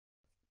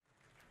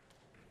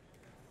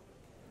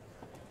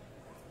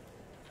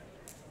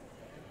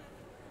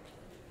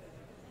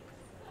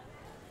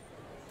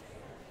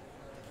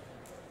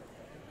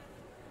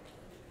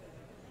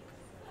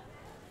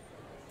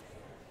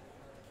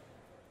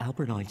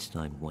Albert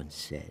Einstein once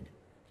said,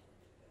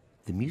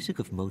 "The music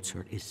of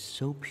Mozart is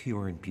so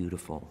pure and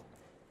beautiful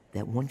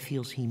that one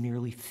feels he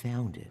merely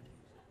found it,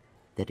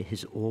 that it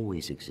has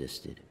always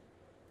existed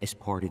as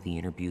part of the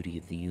inner beauty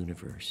of the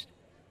universe,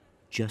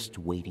 just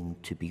waiting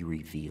to be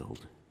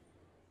revealed."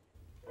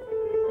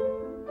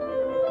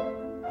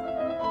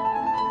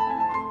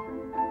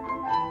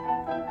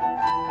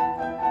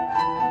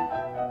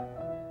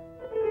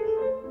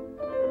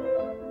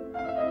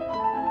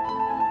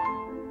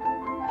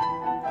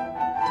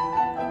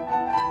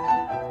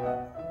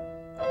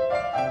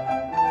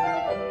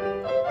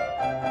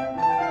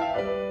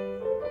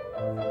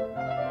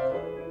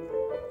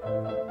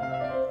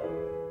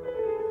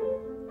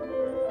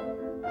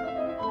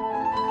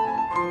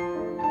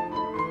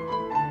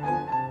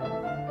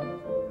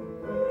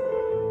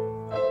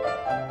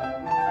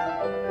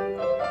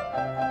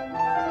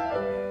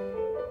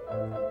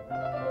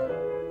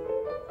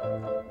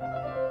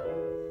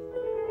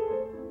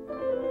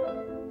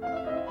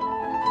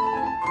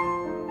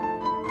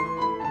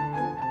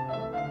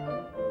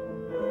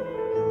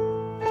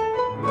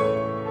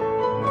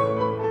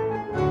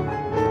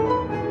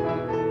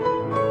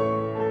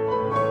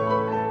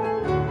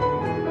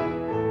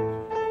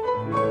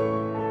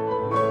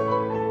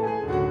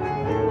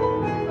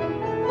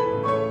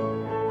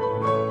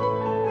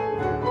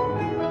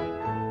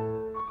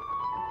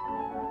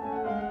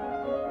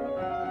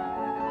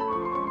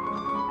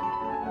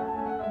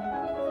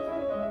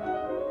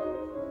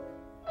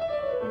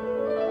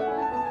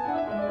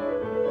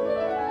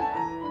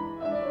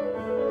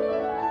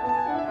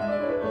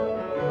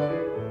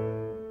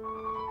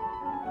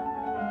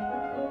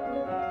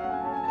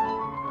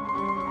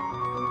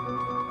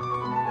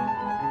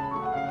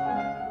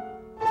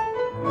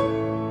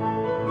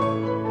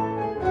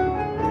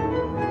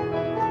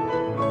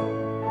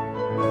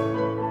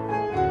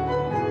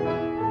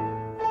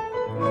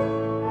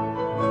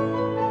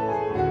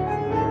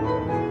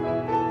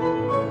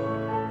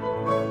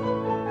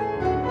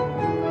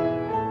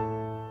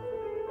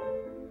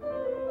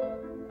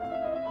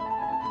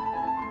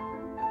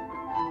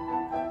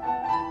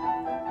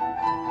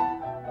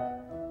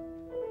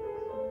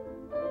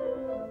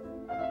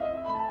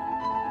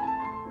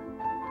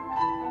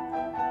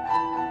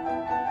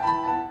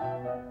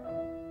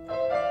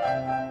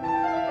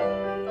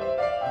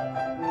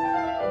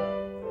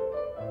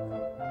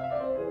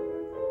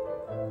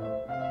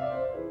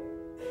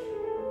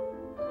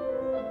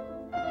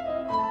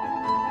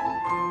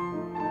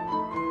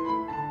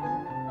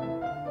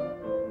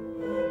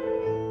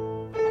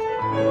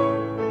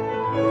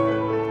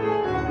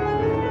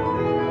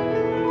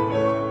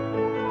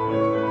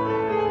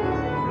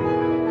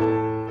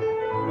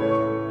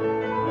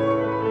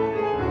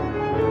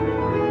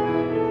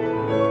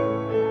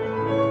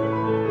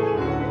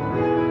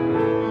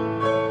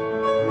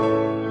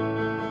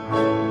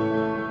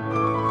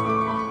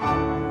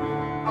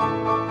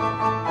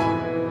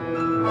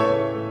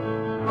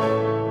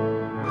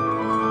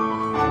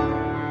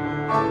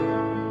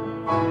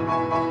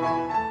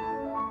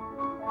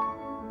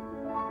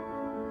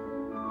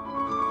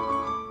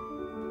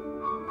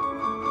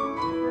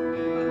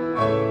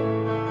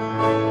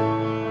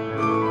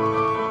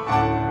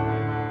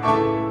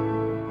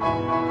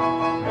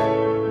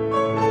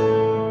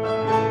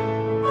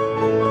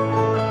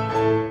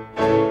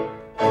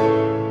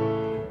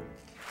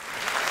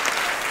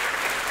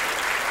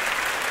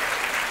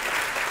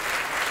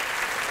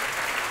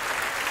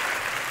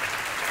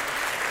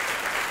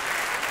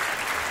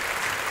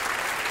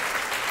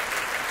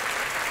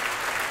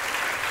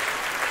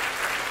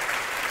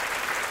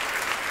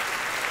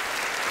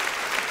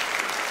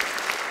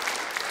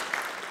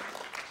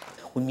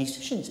 When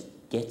musicians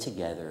get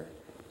together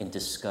and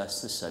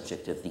discuss the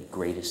subject of the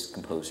greatest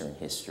composer in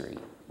history,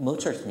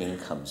 Mozart's name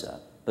comes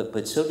up,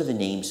 but so do the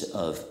names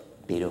of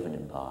Beethoven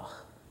and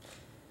Bach.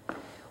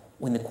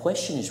 When the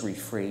question is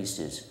rephrased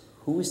as,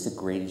 who is the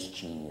greatest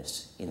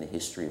genius in the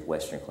history of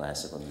Western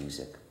classical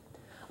music?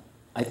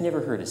 I've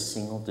never heard a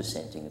single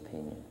dissenting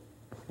opinion.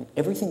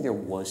 Everything there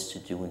was to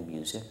do in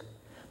music,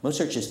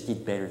 Mozart just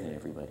did better than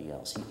everybody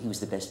else. He was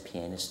the best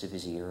pianist of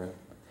his era,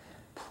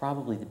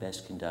 probably the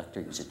best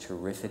conductor. He was a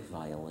terrific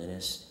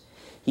violinist.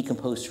 He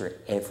composed for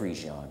every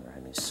genre. I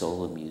mean,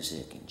 solo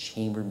music and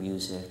chamber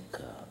music,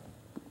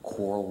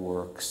 choral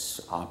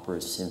works,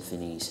 operas,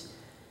 symphonies.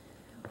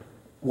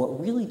 What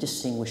really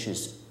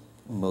distinguishes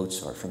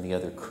Mozart from the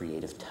other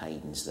creative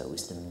titans, though,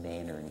 is the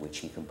manner in which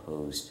he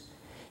composed.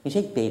 You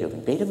take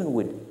Beethoven. Beethoven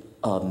would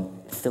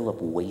fill up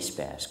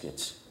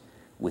wastebaskets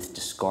with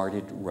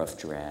discarded rough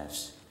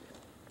drafts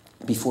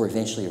before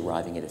eventually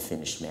arriving at a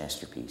finished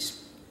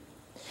masterpiece.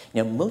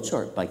 Now,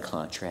 Mozart, by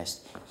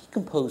contrast, he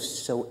composed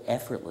so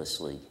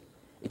effortlessly,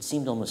 it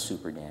seemed almost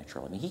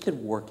supernatural. I mean, he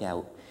could work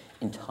out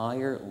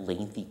entire,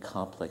 lengthy,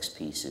 complex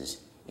pieces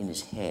in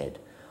his head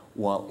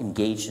while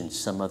engaged in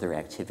some other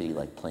activity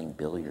like playing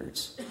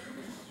billiards.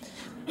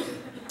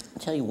 I'll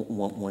tell you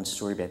one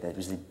story about that. It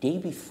was the day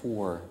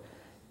before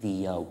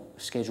the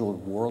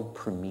scheduled world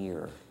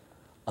premiere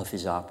of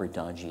his opera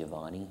Don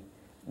Giovanni.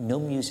 No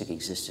music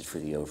existed for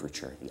the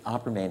overture. The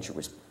opera manager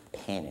was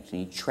panicked,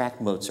 and he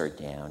tracked Mozart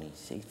down.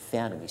 He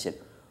found him. He said,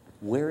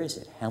 "Where is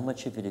it? How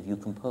much of it have you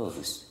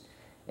composed?"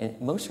 And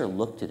Mozart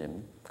looked at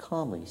him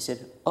calmly. He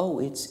said, "Oh,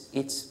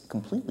 it's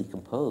completely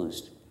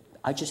composed.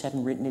 I just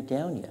haven't written it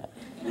down yet."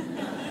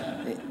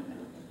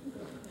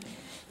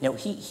 Now,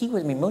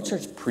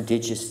 Mozart's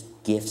prodigious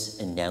gifts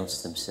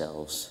announced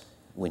themselves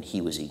when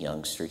he was a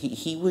youngster.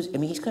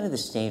 He's kind of the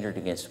standard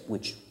against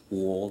which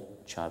all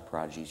child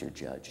prodigies are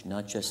judged,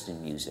 not just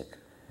in music,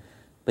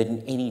 but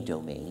in any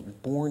domain.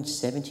 Born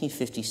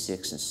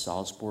 1756 in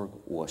Salzburg,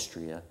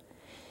 Austria,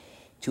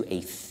 to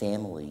a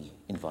family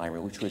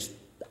environment which was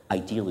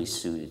ideally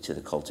suited to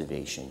the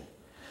cultivation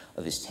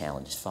of his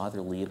talent. His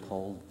father,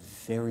 Leopold,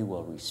 very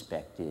well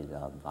respected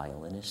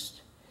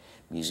violinist,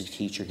 music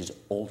teacher. His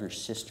older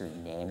sister,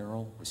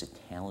 Nannerl, was a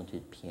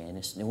talented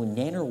pianist. And when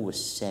Nannerl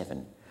was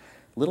 7,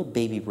 little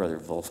baby brother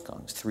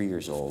Wolfgang's 3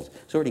 years old,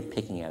 was already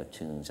picking out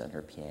tunes on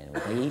her piano.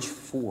 By age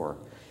 4,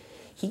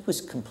 he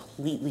was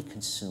completely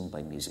consumed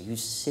by music. He would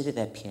sit at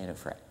that piano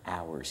for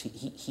hours.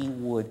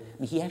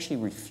 He actually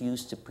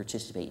refused to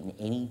participate in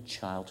any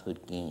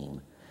childhood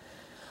game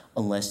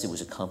unless it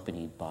was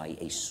accompanied by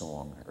a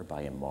song or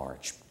by a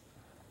march.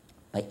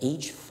 By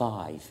age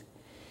 5,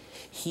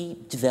 he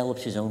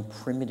developed his own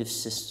primitive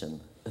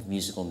system of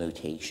musical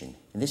notation,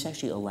 and this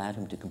actually allowed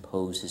him to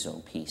compose his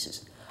own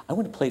pieces. I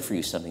want to play for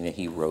you something that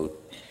he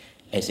wrote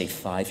as a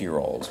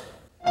 5-year-old.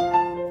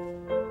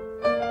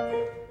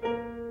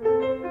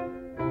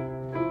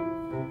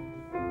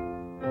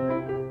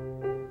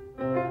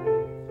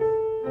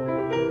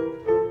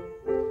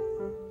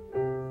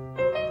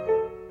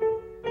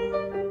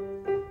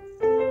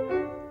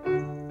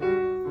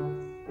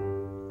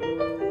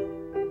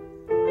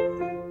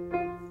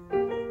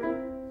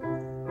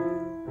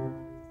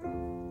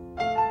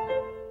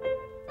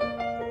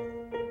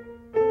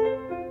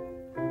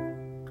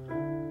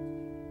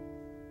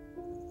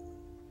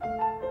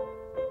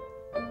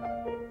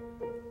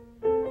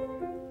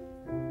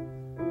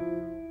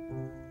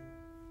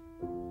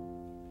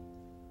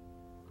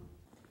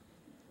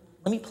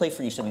 Let me play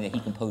for you something that he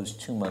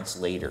composed 2 months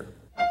later.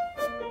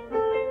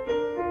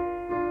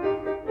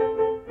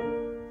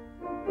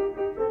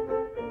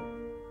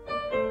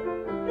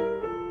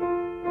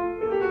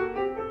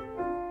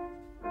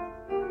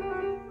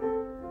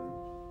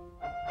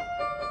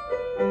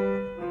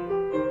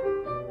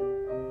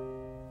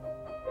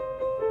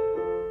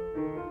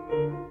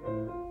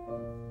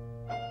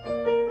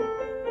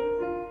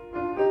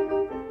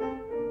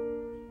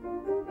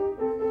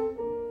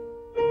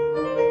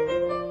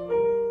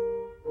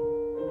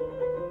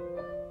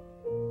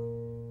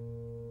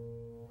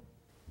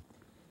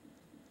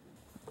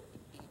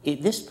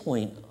 At this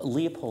point,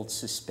 Leopold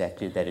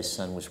suspected that his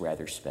son was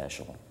rather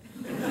special.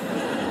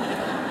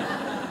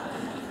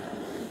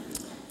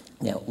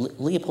 Now,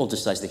 Leopold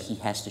decides that he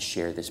has to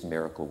share this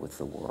miracle with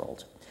the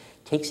world.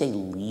 Takes a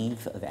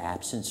leave of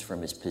absence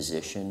from his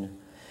position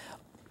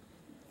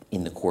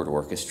in the court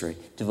orchestra,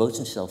 devotes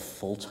himself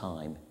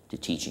full-time to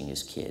teaching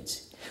his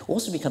kids.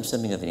 Also becomes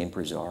something of an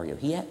impresario.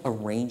 He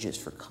arranges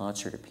for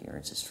concert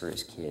appearances for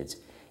his kids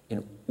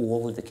in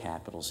all of the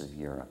capitals of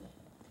Europe.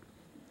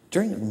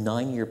 During a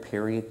 9-year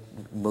period,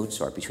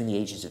 Mozart, between the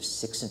ages of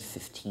 6 and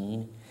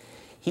 15,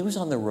 he was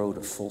on the road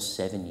a full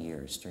 7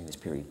 years during this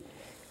period.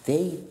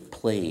 They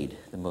played,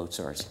 the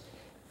Mozarts,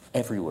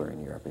 everywhere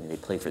in Europe. They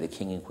played for the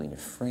King and Queen of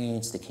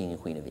France, the King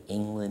and Queen of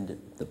England,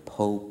 the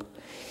Pope.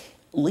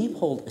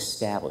 Leopold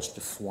established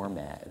a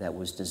format that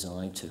was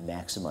designed to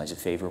maximize a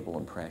favorable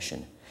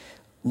impression.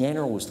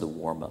 Nannerl was the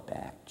warm-up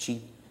act.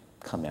 She'd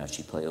come out,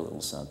 she'd play a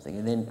little something,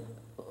 and then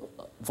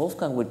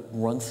Wolfgang would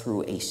run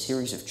through a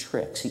series of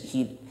tricks.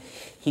 He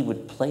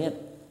would play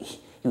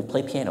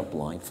piano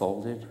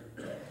blindfolded,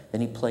 then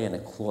he'd play on a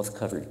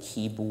cloth-covered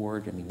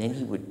keyboard. Then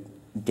he would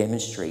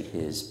demonstrate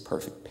his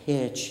perfect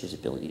pitch, his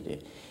ability to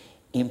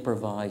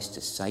improvise,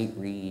 to sight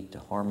read, to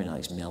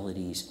harmonize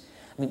melodies.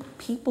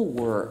 People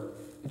were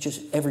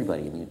just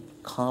everybody.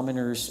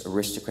 Commoners,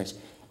 aristocrats,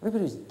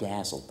 everybody was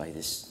dazzled by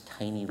this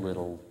tiny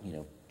little,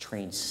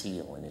 trained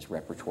seal in his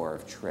repertoire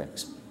of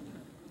tricks.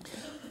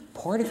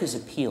 Part of his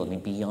appeal,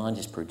 beyond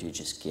his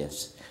prodigious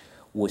gifts,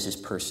 was his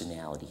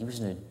personality. He was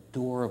an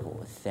adorable,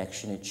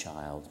 affectionate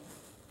child,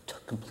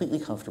 completely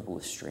comfortable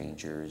with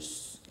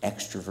strangers,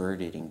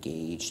 extroverted,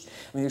 engaged.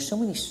 There's so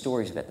many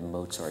stories about the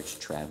Mozarts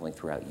traveling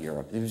throughout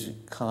Europe. There was a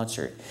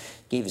concert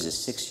gave as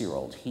a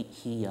 6-year-old.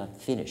 He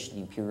finished the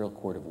Imperial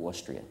Court of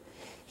Austria.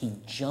 He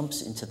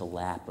jumps into the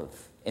lap of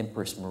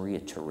Empress Maria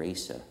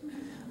Theresa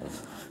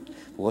of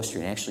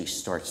Austria and actually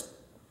starts,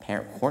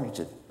 according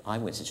to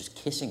eyewitnesses, just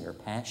kissing her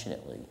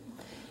passionately.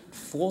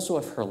 Falls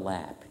off her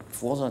lap,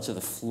 falls onto the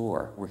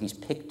floor, where he's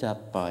picked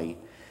up by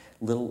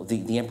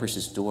the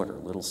Empress's daughter,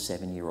 little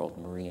 7-year-old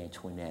Marie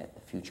Antoinette,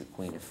 the future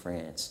Queen of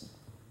France.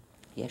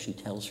 He actually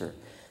tells her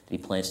that he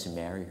plans to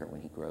marry her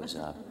when he grows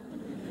up.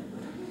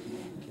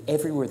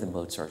 Everywhere the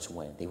Mozarts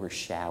went, they were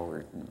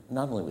showered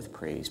not only with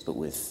praise, but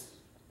with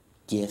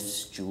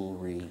gifts,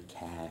 jewelry,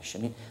 cash.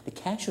 The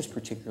cash was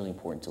particularly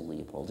important to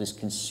Leopold. As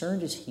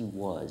concerned as he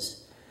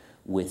was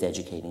with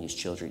educating his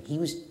children.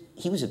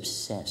 He was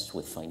obsessed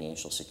with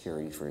financial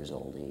security for his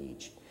old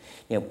age.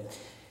 You know,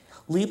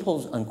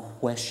 Leopold's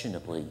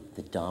unquestionably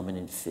the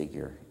dominant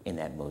figure in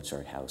that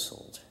Mozart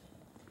household.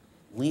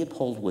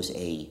 Leopold was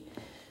a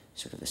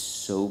sort of a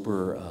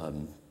sober,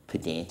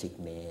 pedantic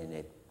man,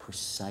 a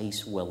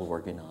precise,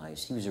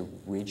 well-organized. He was a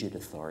rigid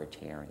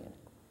authoritarian.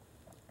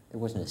 There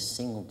wasn't a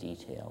single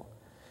detail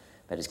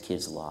about his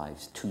kids'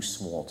 lives too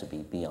small to be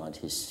beyond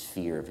his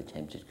sphere of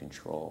attempted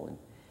control.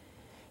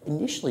 And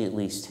initially, at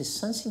least, his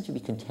son seemed to be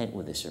content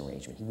with this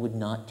arrangement. He would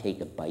not take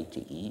a bite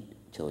to eat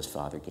till his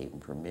father gave him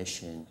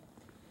permission.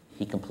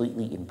 He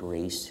completely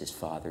embraced his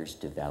father's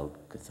devout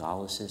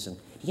Catholicism.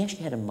 He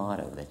actually had a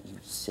motto that he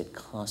said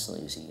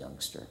constantly as a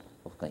youngster.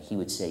 He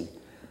would say,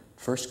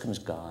 "First comes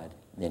God,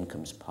 then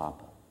comes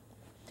Papa."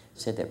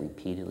 Said that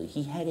repeatedly.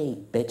 He had a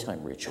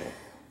bedtime ritual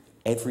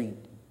every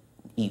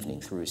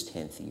evening through his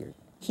 10th year.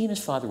 He and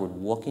his father would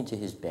walk into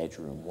his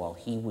bedroom while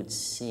he would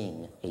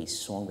sing a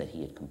song that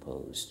he had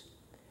composed.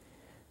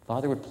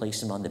 Father would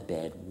place him on the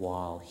bed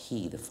while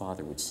he, the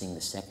father, would sing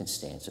the second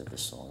stanza of the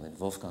song. Then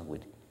Wolfgang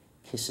would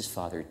kiss his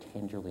father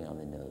tenderly on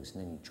the nose,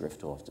 and then he'd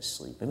drift off to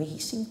sleep. I mean, he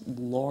seemed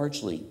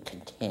largely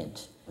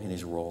content in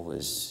his role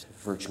as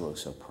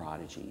virtuoso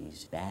prodigy.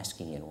 He's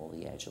basking in all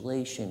the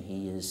adulation.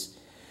 He is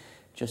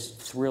just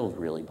thrilled,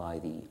 really, by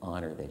the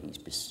honor that he's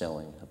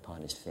bestowing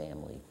upon his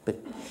family. But,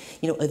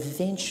 you know,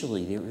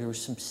 eventually there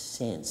was some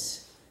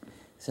sense,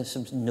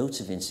 some notes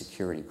of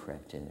insecurity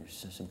crept in.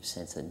 There's some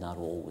sense that not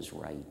all was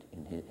right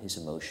in his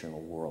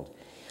emotional world.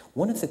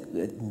 One of the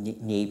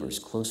neighbors,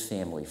 close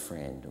family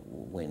friend,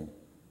 when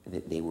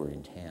they were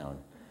in town,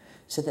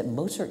 said that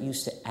Mozart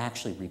used to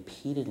actually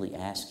repeatedly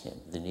ask him,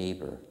 the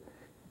neighbor,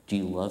 "Do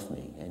you love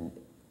me?" And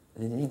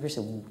the neighbor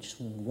said, well, just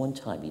one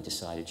time he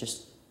decided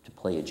just to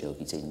play a joke,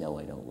 he'd say, "No,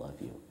 I don't love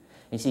you."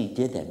 And he said he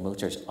did that.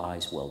 Mozart's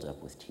eyes welled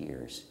up with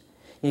tears.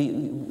 You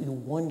know, you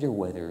wonder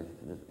whether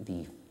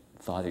the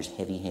father's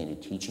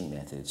heavy-handed teaching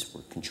methods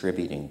were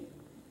contributing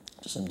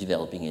to some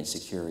developing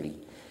insecurity.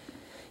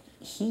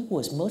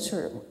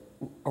 Mozart,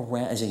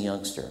 as a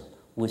youngster,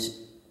 was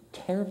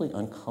terribly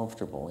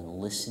uncomfortable in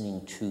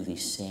listening to the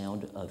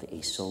sound of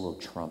a solo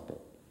trumpet.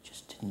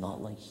 Just did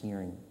not like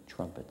hearing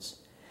trumpets.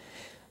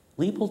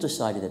 Leopold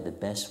decided that the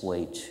best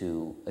way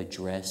to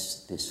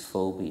address this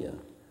phobia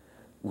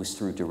was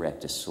through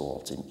direct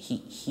assault. And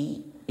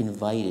he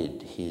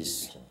invited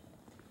his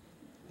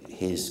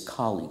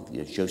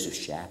colleague, Joseph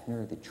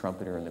Schachner, the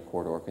trumpeter in the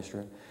court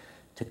orchestra,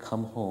 to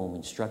come home,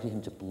 instructed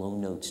him to blow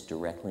notes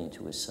directly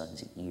into his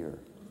son's ear,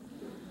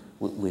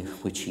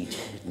 which he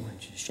did. When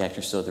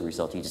Schachner saw the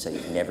result, he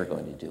decided he's never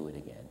going to do it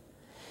again.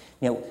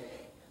 Now,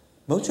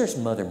 Mozart's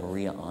mother,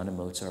 Maria Anna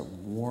Mozart,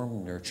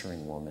 warm,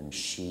 nurturing woman,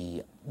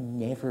 she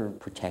never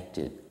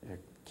protected her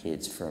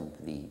kids from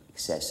the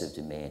excessive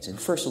demands. And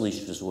first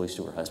allegiance was always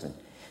to her husband.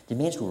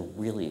 Demands were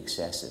really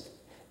excessive.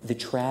 The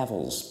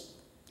travels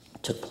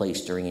took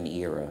place during an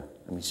era,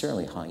 I mean,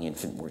 certainly high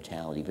infant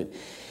mortality, but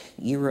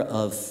an era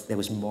that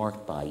was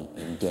marked by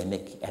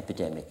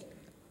epidemic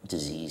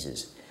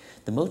diseases.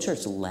 The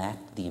Mozarts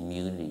lacked the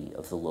immunity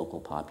of the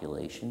local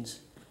populations.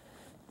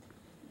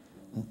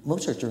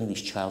 Mozart, during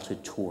these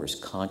childhood tours,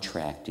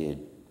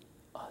 contracted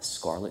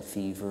scarlet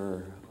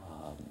fever,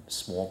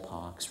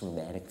 smallpox,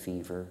 rheumatic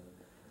fever,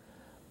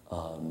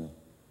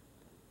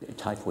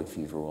 typhoid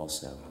fever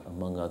also,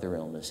 among other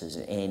illnesses.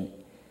 And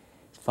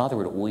his father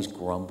would always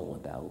grumble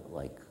about,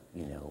 like,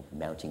 you know,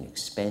 mounting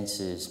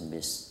expenses,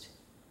 missed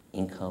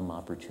income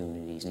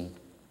opportunities, and he'd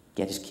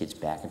get his kids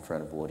back in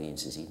front of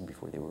audiences even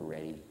before they were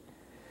ready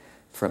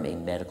from a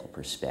medical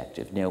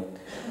perspective. Now,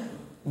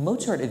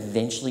 Mozart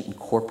eventually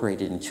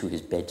incorporated into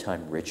his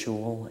bedtime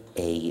ritual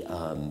a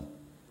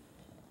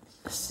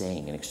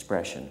saying, an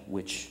expression,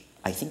 which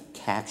I think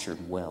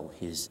captured well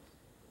his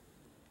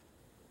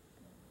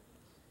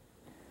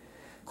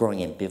growing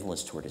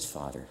ambivalence toward his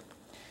father.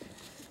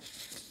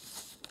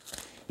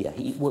 Yeah,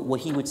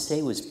 what he would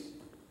say was,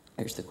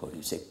 here's the quote, he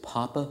would say,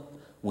 "Papa,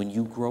 when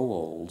you grow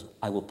old,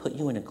 I will put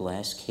you in a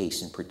glass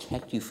case and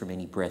protect you from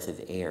any breath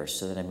of air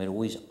so that I might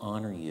always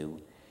honor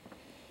you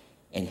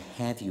and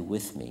have you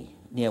with me."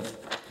 Now,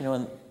 you know,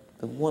 on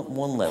the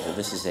one level,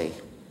 this is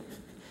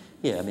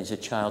it's a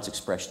child's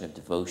expression of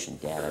devotion.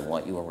 Dad, I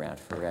want you around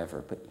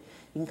forever. But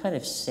you can kind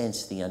of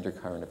sense the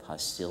undercurrent of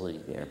hostility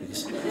there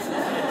because,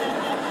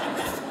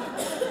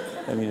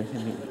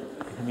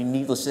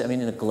 needless to say,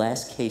 in a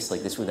glass case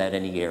like this without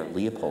any air,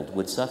 Leopold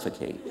would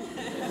suffocate.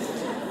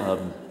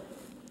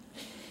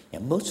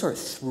 Mozart,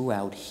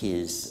 throughout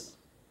his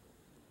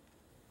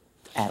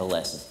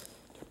adolescence,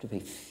 kept up a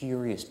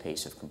furious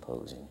pace of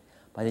composing.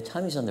 By the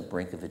time he's on the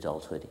brink of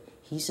adulthood,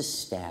 he's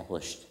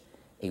established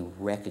a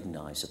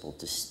recognizable,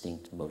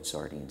 distinct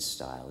Mozartian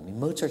style. I mean,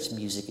 Mozart's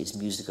music is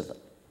music of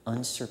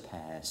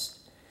unsurpassed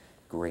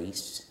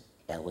grace,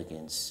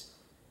 elegance,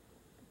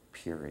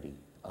 purity.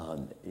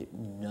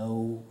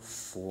 No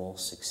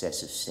false,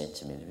 excessive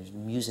sentiment. It's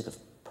music of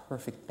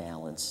perfect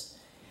balance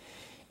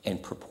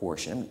and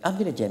proportion. I'm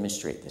going to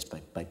demonstrate this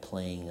by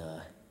playing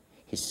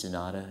his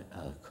sonata,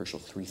 Herschel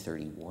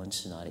 331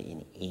 sonata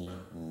in A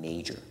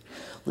major.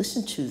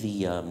 Listen to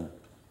the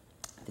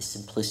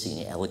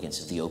simplicity and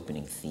elegance of the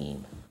opening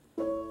theme.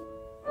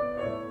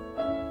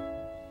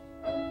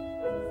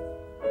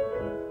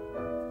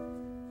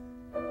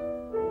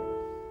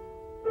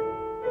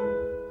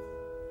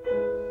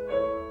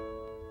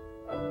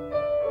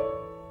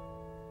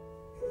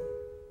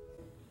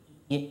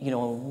 You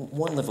know, on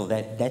one level,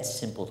 that's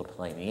simple to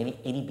play. I mean,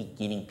 any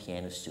beginning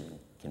piano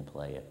student can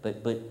play it,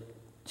 but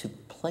to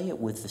play it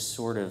with the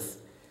sort of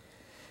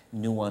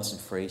nuance and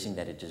phrasing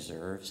that it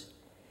deserves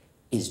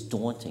is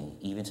daunting,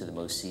 even to the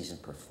most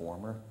seasoned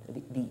performer.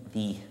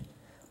 The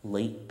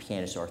late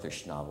pianist Arthur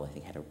Schnabel, I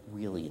think, had a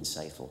really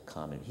insightful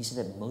comment. He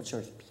said that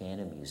Mozart's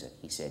piano music,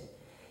 he said,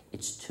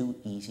 it's too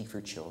easy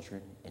for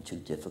children and too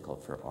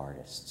difficult for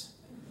artists.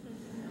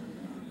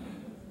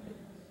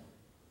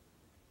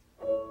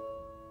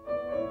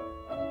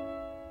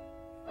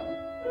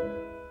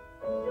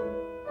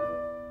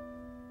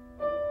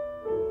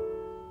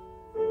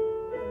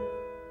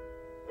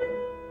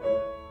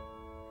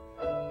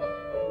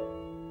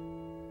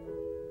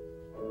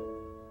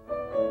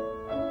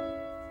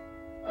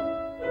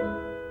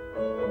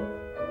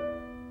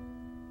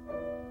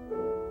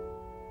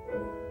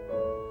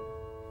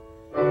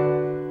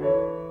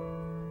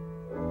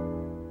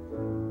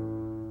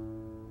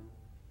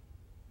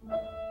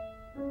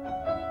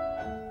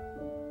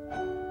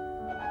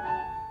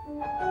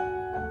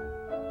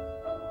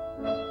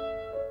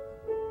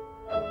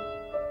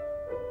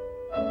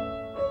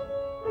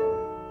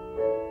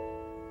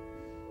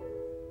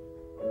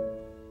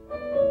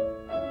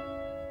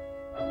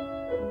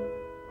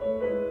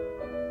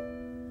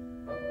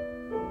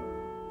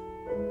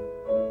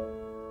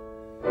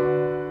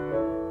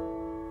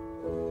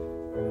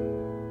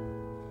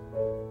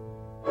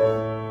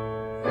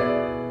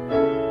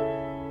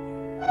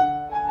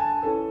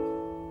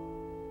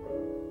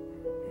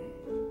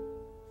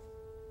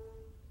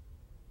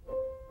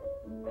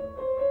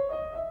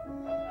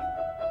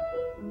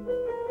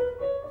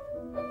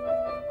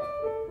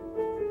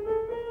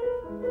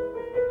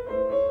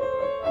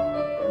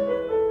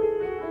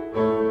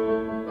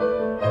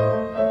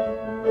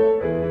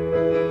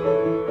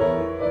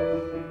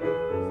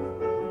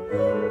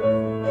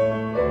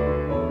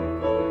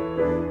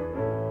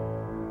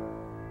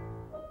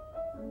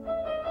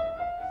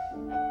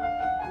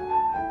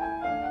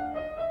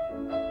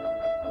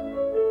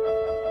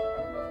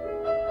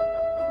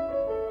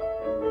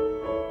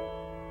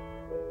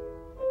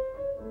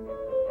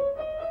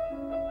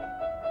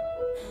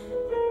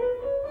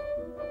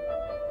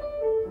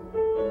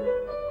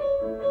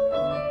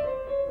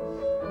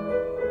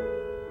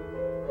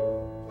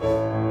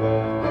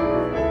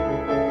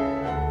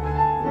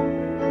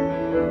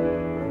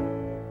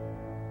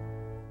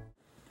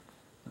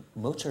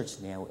 Mozart's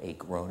now a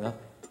grown-up,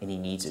 and he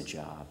needs a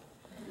job.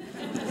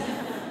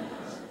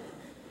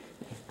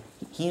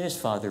 He and his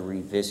father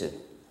revisit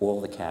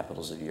all the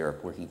capitals of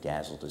Europe where he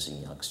dazzled as a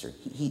youngster.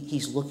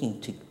 He's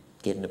looking to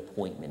get an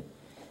appointment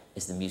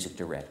as the music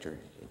director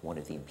at one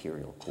of the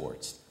imperial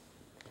courts.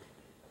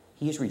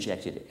 He is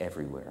rejected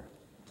everywhere.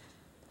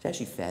 It's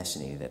actually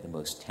fascinating that the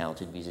most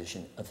talented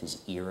musician of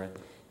his era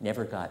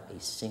never got a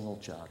single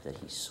job that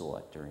he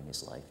sought during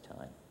his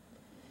lifetime.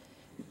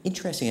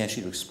 Interesting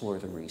actually to explore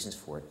the reasons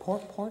for it.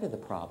 Part of the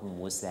problem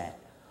was that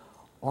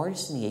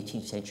artists in the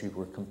 18th century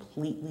were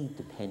completely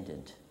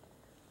dependent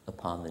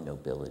upon the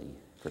nobility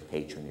for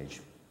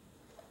patronage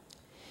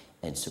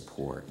and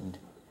support. And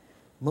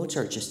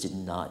Mozart just did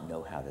not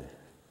know how to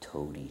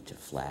toady, to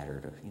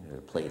flatter, to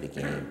play the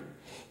game.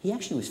 He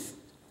actually was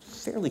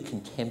fairly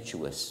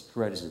contemptuous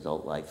throughout his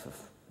adult life of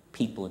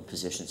people in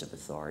positions of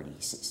authority.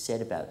 He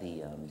said about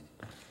the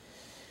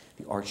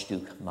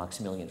Archduke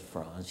Maximilian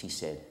Franz, he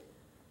said,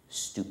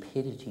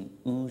 "Stupidity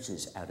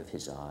oozes out of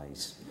his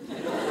eyes." I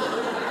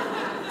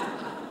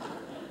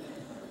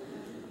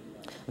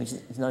mean,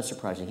 it's not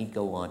surprising. He'd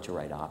go on to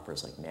write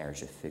operas like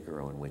Marriage of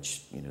Figaro, in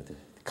which the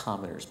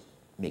commoners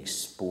make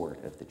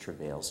sport of the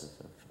travails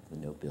of the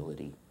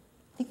nobility.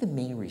 I think the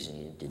main reason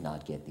he did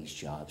not get these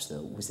jobs,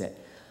 though, was that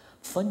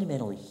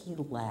fundamentally he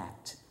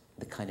lacked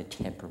the kind of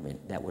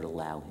temperament that would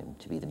allow him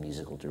to be the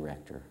musical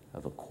director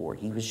of a court.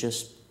 He was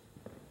just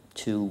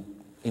too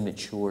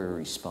immature,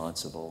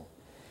 irresponsible,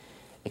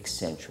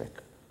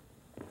 eccentric.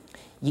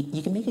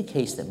 You can make a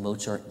case that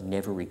Mozart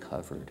never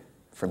recovered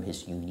from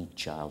his unique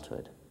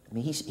childhood. I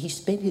mean, he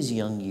spent his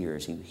young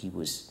years, he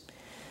was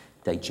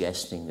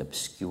digesting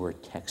obscure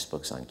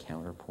textbooks on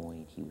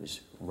counterpoint. He was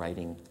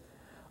writing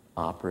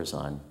operas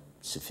on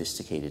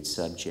sophisticated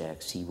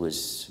subjects. He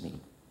was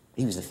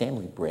the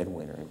family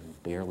breadwinner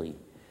and barely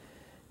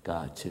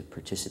got to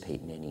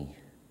participate in any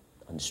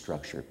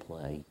unstructured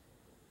play.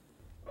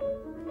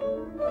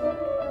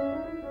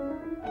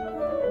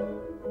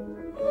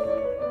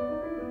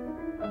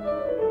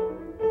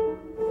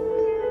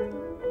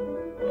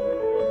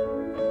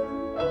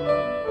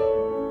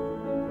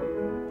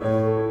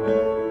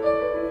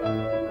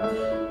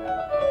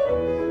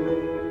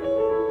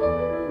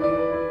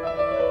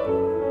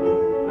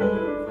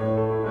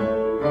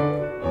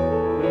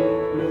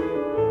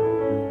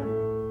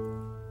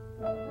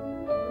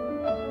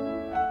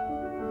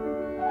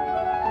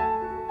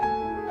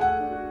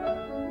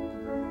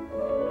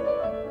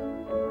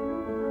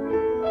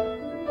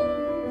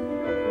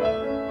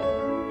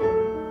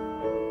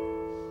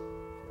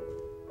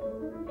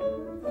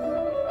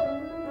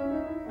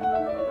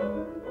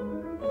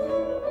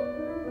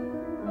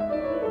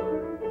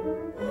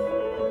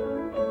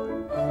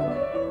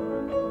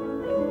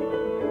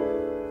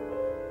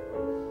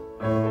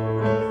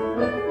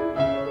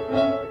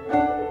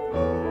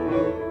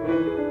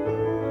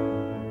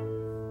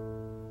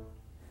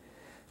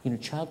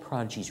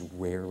 prodigies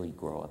rarely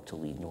grow up to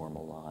lead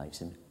normal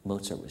lives, and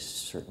Mozart was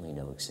certainly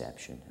no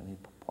exception. I mean,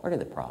 part of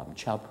the problem,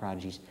 child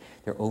prodigies,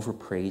 they're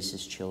overpraised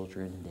as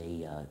children.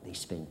 They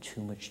spend too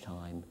much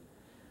time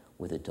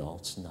with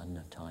adults, not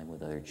enough time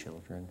with other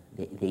children.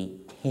 They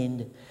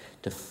tend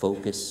to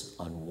focus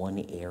on one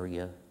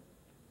area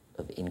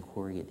of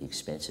inquiry at the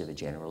expense of a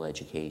general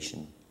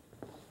education.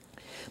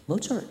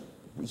 Mozart,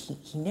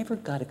 he never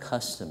got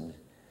accustomed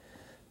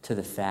to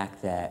the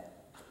fact that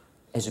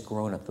as a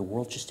grown-up, the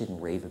world just didn't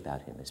rave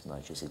about him as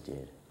much as it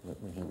did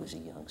when he was a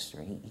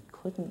youngster. He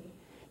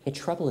had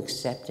trouble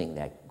accepting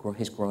that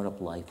his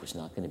grown-up life was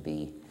not going to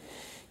be,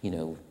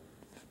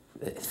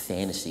 a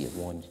fantasy of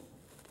one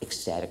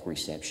ecstatic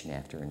reception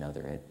after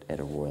another at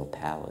a royal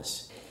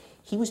palace.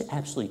 He was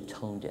absolutely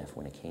tone deaf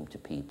when it came to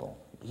people.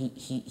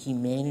 He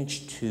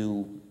managed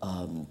to,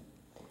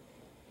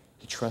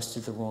 he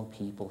trusted the wrong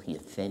people, he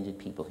offended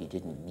people he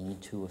didn't mean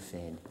to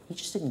offend. He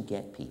just didn't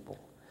get people.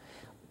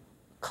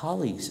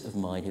 Colleagues of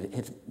mine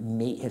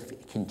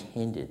have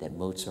contended that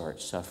Mozart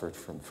suffered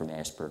from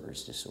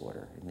Asperger's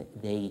disorder.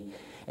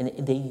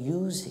 And they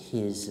use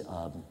his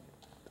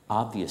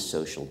obvious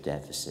social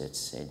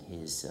deficits and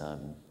his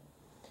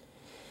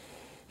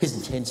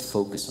intense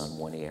focus on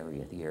one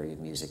area, the area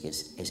of music,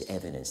 as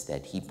evidence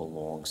that he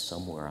belongs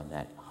somewhere on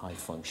that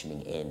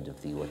high-functioning end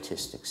of the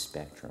autistic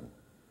spectrum.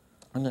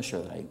 I'm not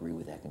sure that I agree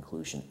with that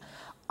conclusion.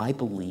 I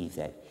believe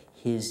that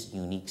his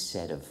unique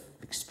set of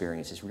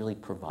experiences really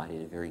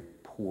provided a very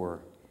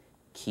poor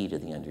key to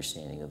the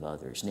understanding of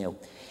others. Now,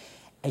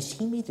 as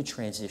he made the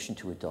transition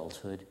to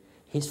adulthood,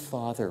 his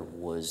father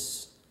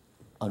was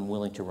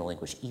unwilling to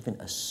relinquish even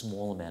a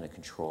small amount of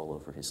control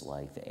over his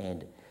life,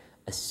 and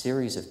a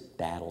series of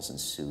battles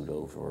ensued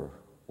over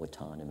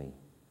autonomy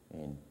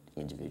and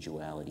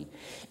individuality.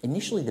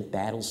 Initially, the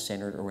battles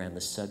centered around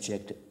the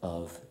subject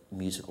of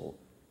musical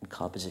and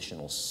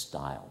compositional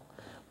style.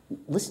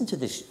 Listen to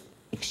this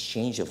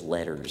exchange of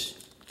letters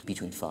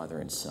between father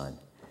and son.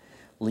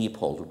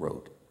 Leopold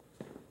wrote,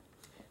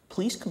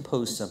 "Please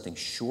compose something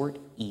short,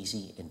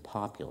 easy, and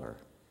popular.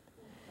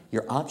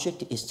 Your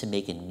object is to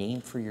make a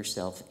name for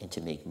yourself and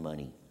to make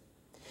money.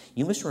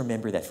 You must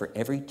remember that for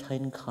every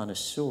 10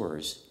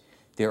 connoisseurs,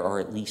 there are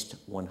at least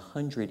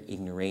 100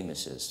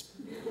 ignoramuses."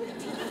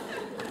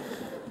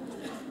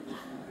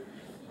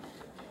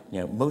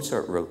 Now,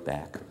 Mozart wrote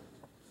back,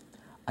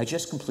 "I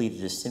just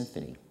completed a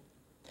symphony.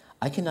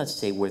 I cannot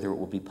say whether it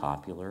will be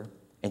popular,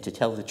 and to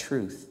tell the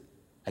truth,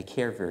 I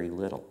care very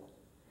little.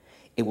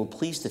 It will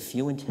please the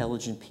few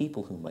intelligent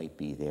people who might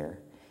be there,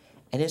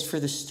 and as for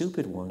the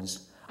stupid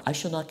ones, I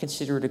shall not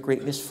consider it a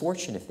great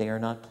misfortune if they are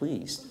not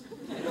pleased."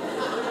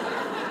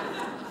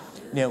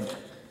 Now,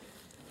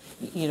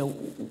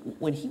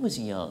 when he was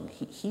young,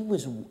 he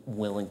was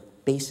willing,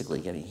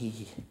 basically,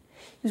 he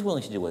was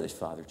willing to do what his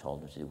father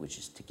told him to do, which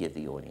is to give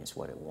the audience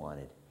what it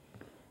wanted.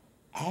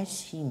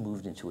 As he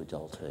moved into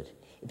adulthood,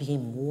 it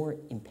became more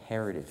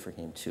imperative for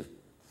him to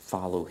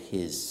follow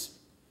his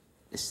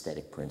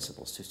aesthetic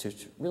principles,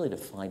 really to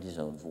find his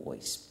own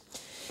voice.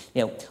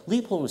 Now,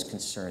 Leopold was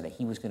concerned that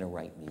he was going to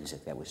write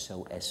music that was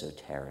so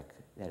esoteric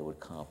that it would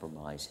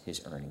compromise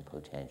his earning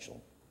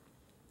potential.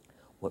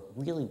 What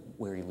really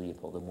worried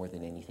Leopold, more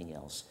than anything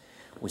else,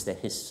 was that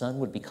his son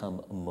would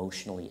become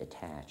emotionally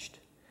attached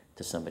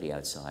to somebody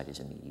outside his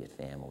immediate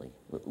family.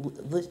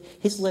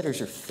 His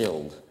letters are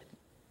filled.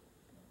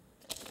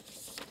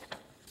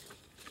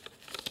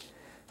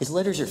 His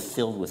letters are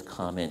filled with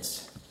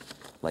comments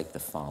like the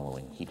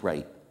following. He'd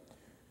write,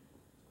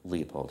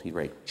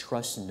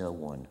 "Trust no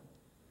one.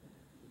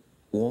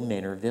 All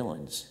men are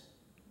villains.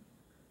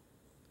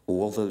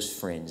 All those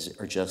friends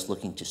are just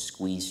looking to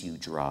squeeze you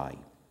dry."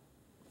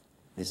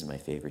 This is my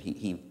favorite.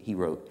 He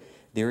wrote,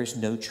 "There is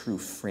no true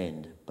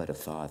friend but a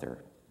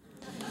father."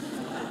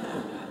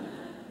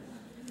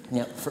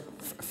 Now,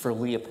 for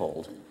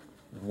Leopold,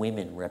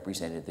 women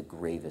represented the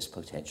gravest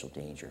potential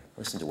danger.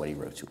 Listen to what he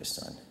wrote to his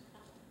son.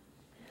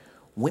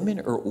 "Women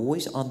are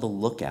always on the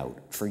lookout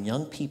for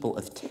young people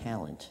of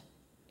talent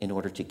in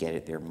order to get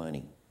at their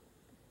money.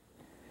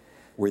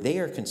 Where they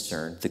are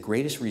concerned, the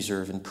greatest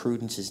reserve and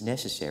prudence is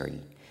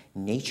necessary,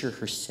 nature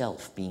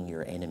herself being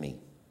your enemy.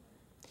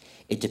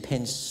 It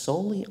depends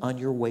solely on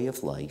your way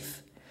of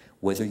life,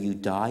 whether you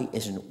die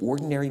as an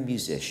ordinary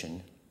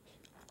musician,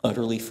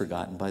 utterly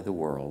forgotten by the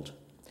world,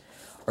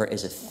 or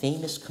as a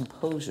famous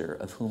composer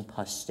of whom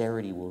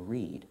posterity will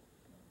read.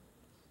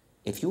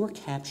 If you are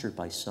captured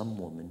by some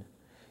woman,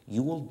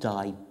 you will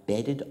die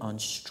bedded on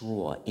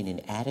straw in an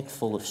attic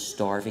full of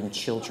starving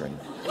children.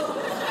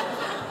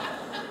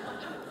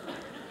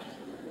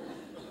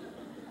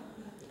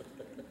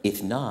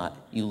 If not,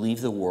 you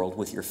leave the world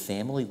with your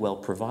family well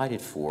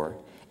provided for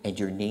and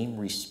your name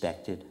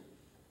respected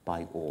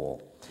by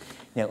all."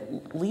 Now,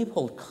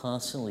 Leopold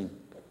constantly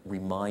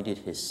reminded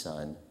his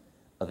son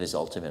of his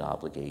ultimate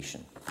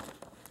obligation.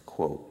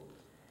 Quote,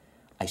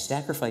 "I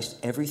sacrificed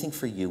everything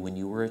for you when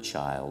you were a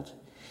child.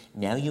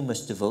 Now you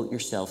must devote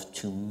yourself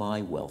to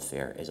my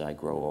welfare as I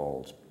grow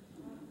old."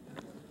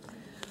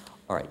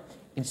 All right,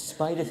 in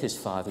spite of his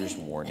father's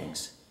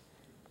warnings,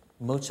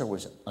 Mozart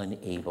was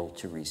unable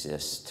to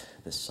resist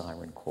the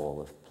siren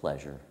call of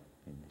pleasure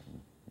and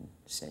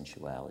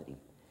sensuality.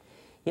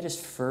 He had his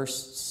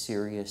first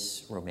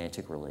serious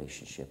romantic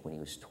relationship when he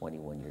was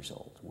 21 years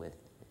old with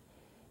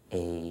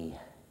a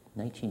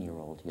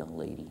 19-year-old young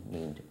lady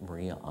named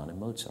Maria Anna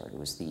Mozart. It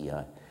was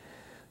the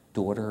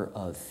daughter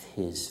of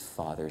his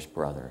father's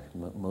brother.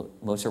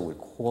 Mozart would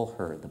call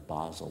her the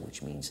Basel,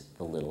 which means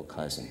the little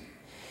cousin.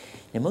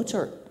 Now,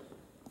 Mozart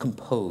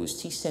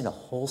composed, he sent a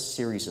whole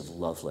series of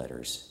love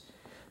letters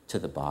to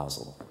the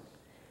Basel.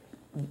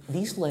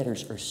 These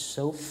letters are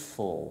so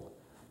full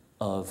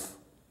of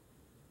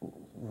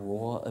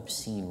raw,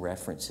 obscene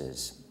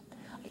references.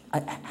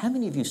 How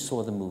many of you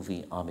saw the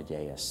movie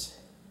Amadeus?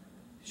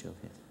 Show of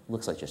hands.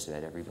 Looks like just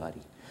about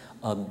everybody.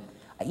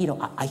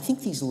 I think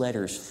these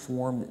letters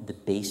form the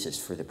basis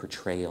for the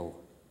portrayal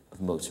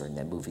of Mozart in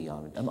that movie.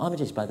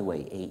 Amadeus, by the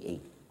way, a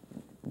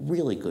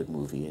really good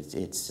movie.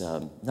 It's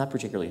not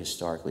particularly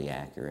historically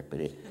accurate, but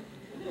it's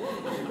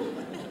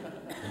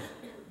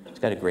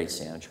got a great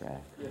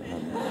soundtrack.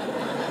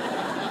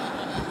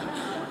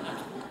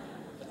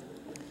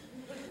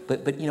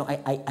 But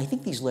I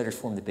think these letters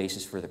form the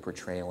basis for the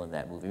portrayal in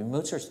that movie. I mean,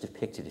 Mozart's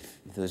depicted, if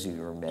those of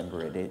you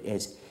remember it,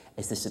 as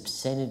this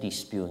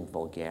obscenity-spewing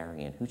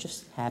vulgarian who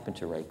just happened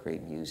to write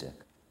great music.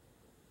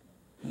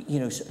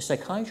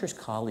 Psychiatrist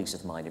colleagues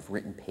of mine have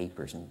written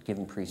papers and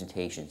given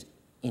presentations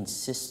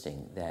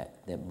insisting that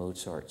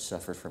Mozart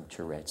suffered from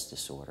Tourette's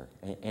disorder.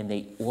 And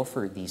they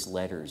offer these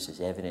letters as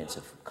evidence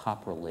of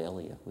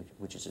coprolalia,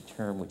 which is a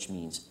term which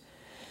means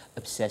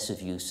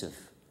obsessive use of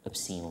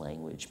obscene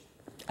language.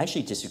 I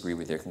actually disagree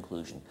with their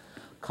conclusion.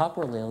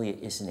 Coprolalia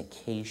is an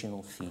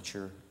occasional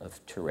feature of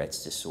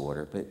Tourette's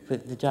disorder,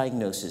 but the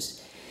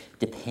diagnosis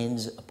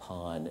depends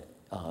upon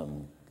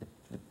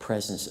the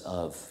presence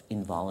of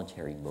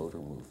involuntary motor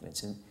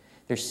movements. And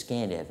there's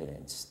scant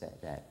evidence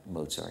that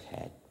Mozart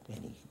had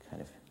any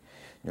kind of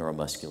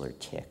neuromuscular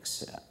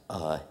tics.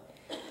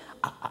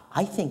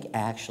 I think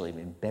actually, a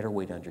better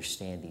way to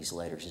understand these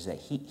letters is that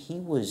he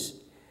was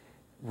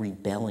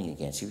rebelling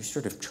against, he was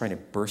sort of trying to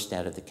burst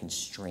out of the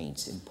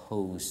constraints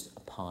imposed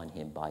upon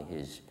him by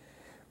his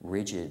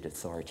rigid,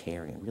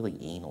 authoritarian, really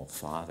anal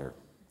father.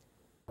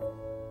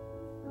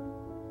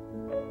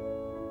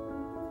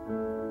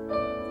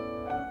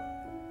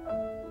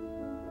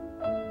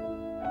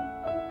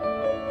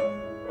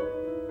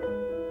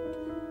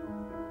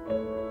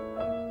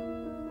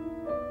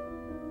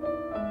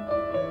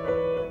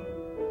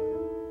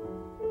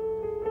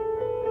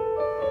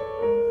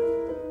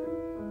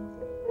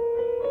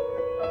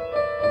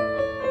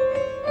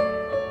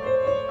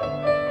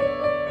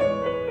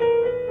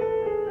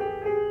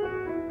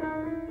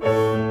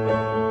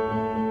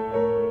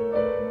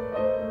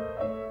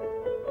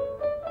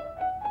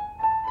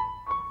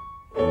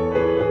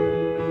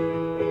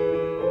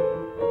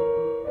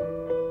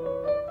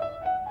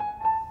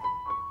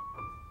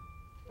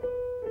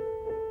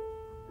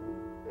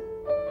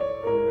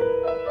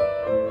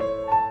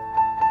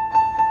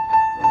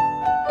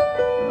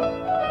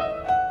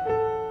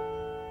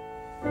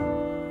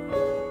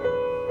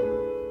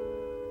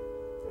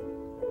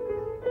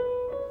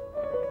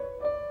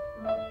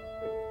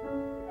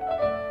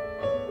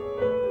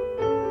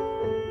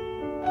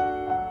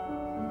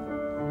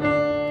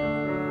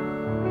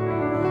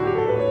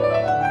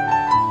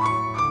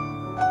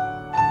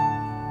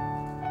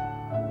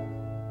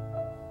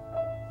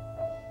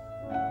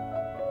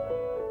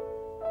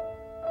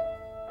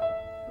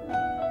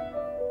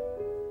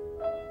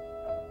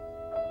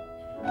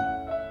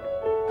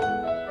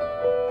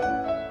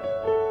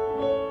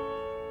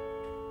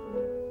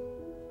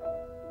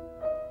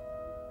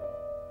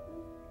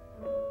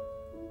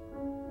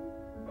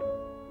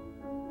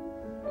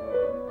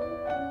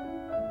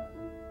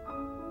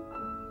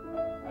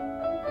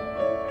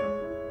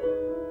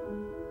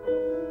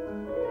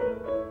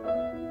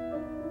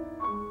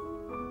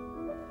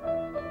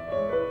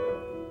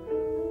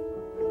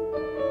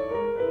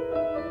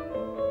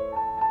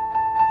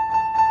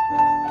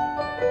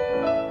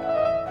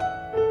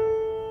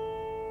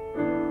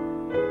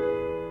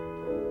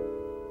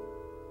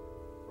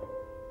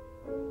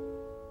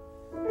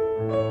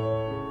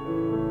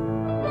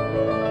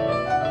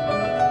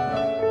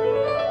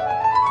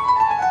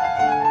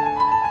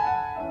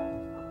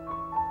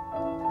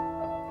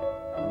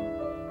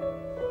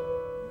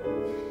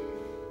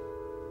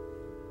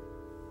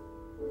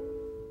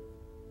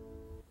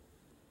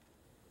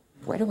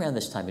 Right around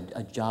this time,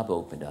 a job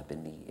opened up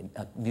in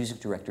a music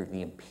director of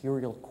the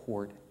Imperial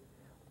Court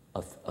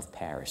of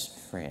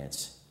Paris,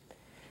 France.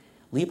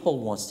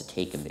 Leopold wants to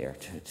take him there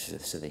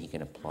so that he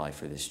can apply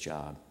for this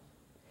job.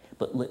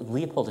 But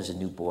Leopold has a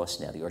new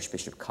boss now. The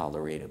Archbishop of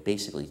Colorado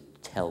basically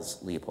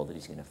tells Leopold that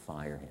he's going to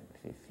fire him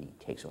if he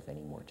takes off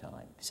any more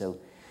time. So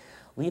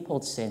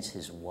Leopold sends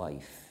his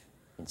wife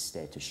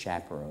instead to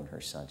chaperone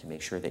her son to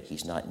make sure that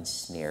he's not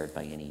ensnared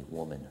by any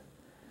woman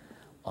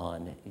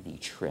on the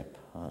trip,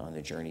 on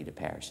the journey to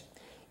Paris.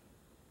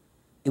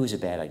 It was a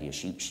bad idea.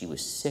 She was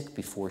sick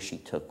before she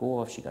took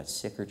off. She got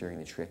sicker during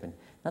the trip, and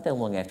not that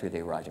long after they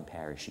arrived in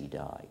Paris, she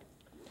died.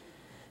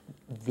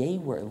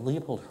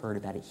 Leopold heard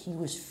about it. He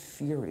was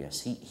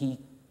furious. He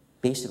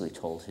basically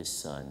told his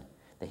son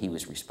that he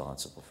was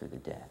responsible for the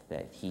death,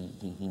 that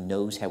he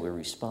knows how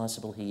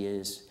irresponsible he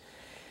is,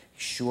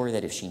 sure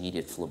that if she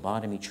needed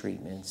phlebotomy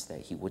treatments, that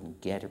he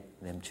wouldn't get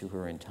them to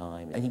her in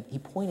time. And he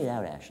pointed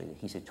out, actually, that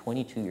he said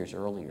 22 years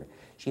earlier,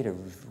 she had a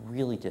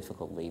really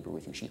difficult labor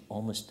with you. She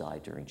almost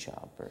died during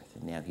childbirth,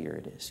 and now here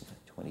it is,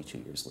 22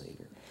 years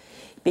later.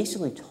 He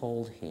basically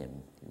told him,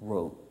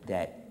 wrote,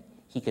 that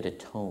he could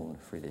atone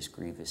for this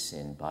grievous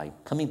sin by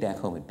coming back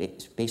home and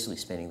basically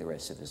spending the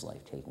rest of his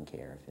life taking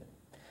care of him.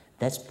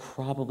 That's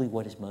probably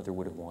what his mother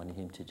would have wanted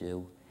him to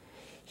do.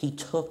 He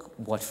took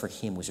what for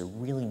him was a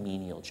really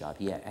menial job.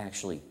 He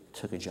actually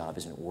took a job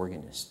as an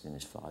organist in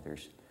his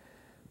father's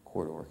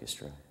court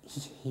orchestra.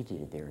 He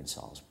hated it there in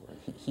Salzburg.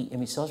 I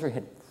mean, Salzburg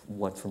had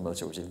what for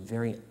Mozart was a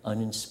very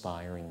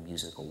uninspiring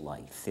musical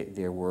life.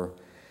 There were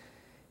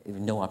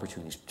no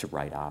opportunities to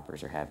write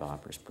operas or have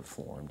operas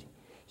performed.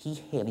 He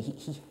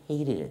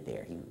hated it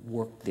there. He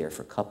worked there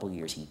for a couple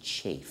years. He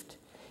chafed,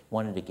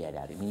 wanted to get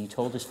out. I mean, he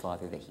told his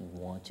father that he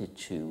wanted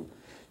to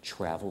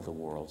travel the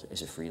world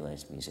as a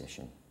freelance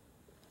musician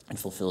and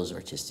fulfill his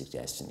artistic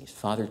destiny. His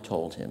father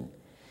told him,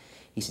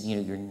 he said,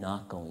 you're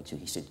not going to.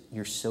 He said,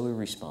 you're so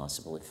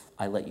irresponsible. If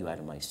I let you out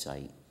of my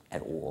sight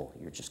at all,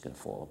 you're just going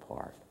to fall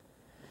apart.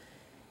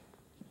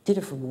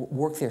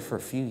 Worked there for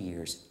a few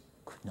years,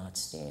 could not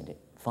stand it.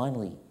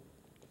 Finally,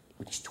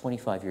 when he's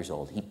 25 years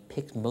old,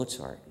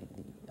 Mozart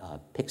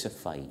picks a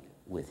fight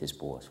with his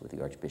boss, with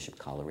the Archbishop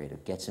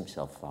Colloredo, gets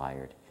himself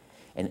fired,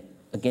 and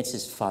against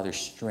his father's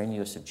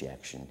strenuous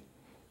objection,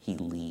 he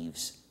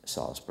leaves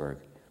Salzburg,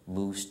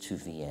 moves to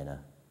Vienna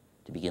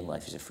to begin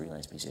life as a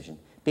freelance musician,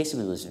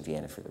 basically lives in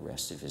Vienna for the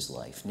rest of his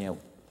life. Now,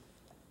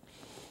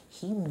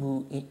 he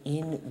moved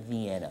in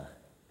Vienna.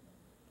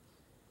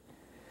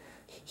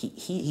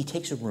 He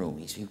takes a room,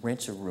 he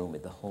rents a room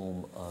at the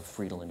home of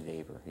Friedel and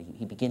Weber.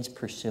 He begins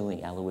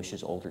pursuing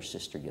Aloysius' older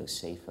sister,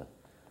 Josefa,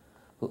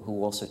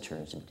 who also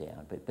turns him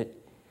down. But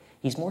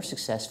he's more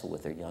successful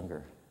with their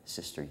younger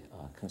sister,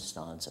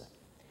 Constanza.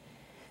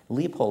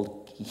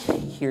 Leopold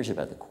hears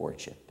about the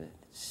courtship,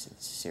 it's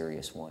a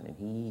serious one, and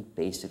he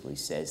basically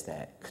says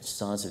that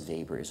Constanza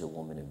Weber is a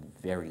woman of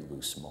very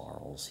loose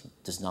morals. He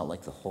does not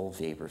like the whole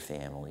Weber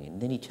family.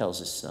 And then he tells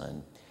his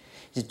son,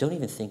 he says, don't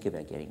even think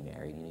about getting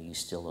married. You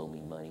still owe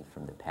me money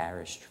from the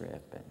Paris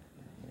trip. And,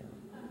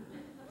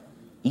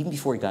 Even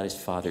before he got his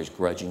father's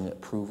grudging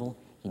approval,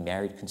 he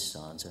married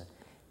Constanza.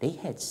 They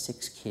had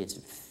 6 kids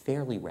in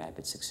fairly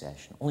rapid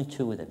succession. Only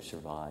 2 of them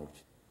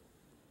survived.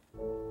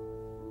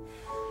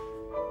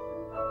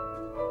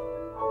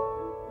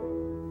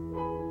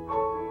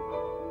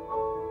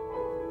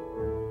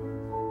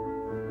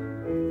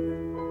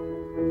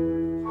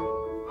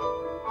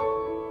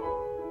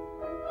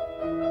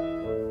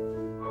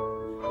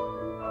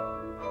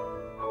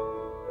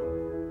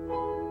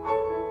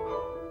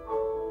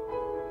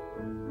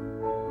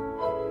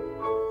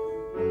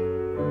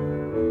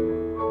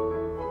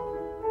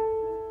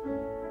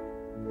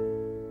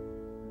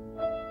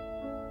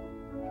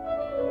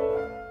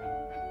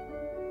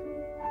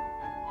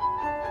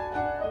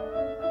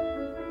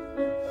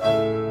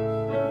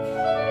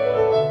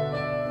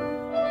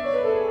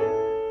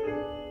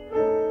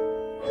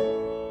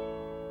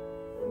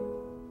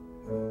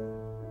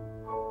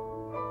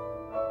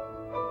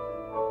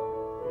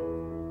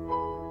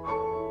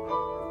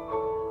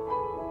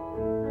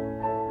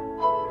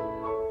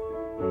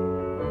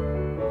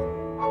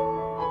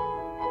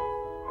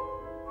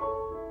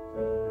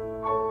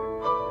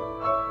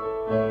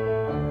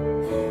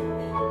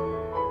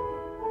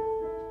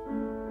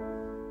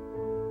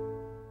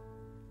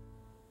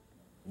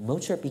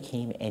 Mozart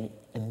became an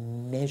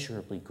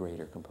immeasurably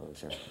greater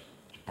composer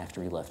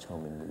after he left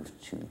home and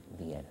moved to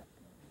Vienna.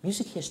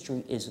 Music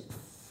history is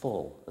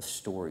full of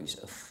stories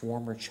of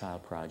former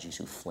child prodigies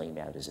who flame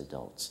out as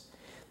adults.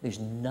 There's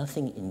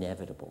nothing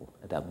inevitable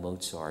about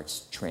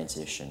Mozart's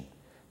transition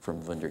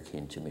from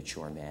wunderkind to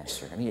mature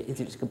master. I mean,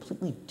 it's a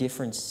completely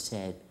different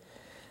set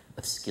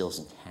of skills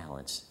and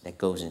talents that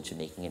goes into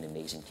making an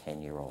amazing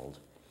 10-year-old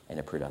and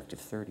a productive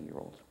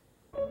 30-year-old.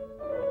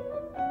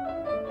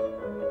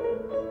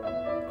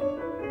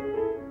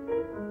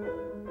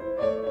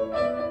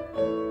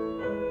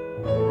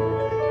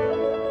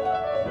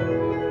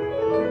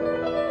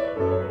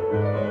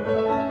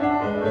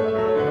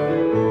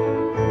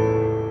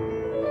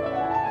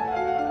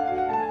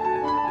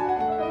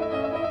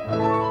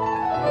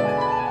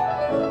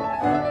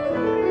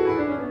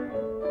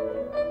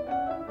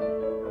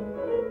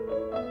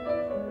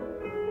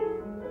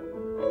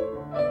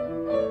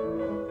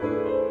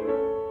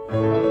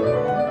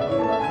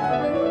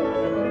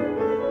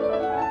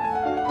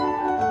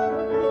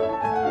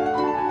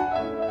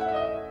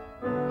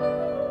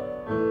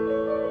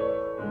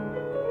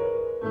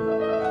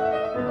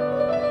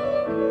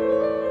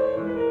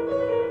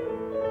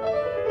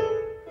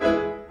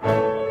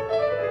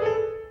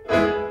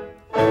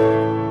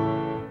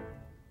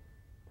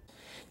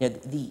 Now,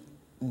 the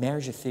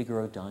Marriage of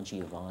Figaro, Don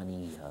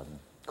Giovanni,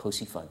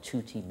 Così fan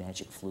tutti,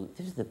 Magic Flute,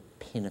 this is the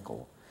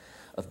pinnacle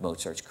of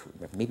Mozart's,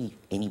 maybe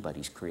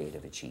anybody's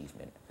creative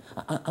achievement.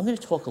 I'm going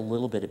to talk a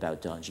little bit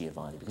about Don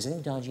Giovanni because I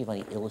think Don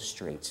Giovanni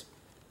illustrates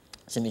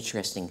some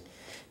interesting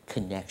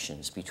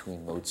connections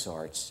between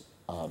Mozart's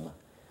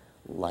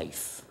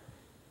life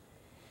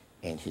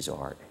and his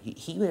art. I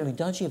mean,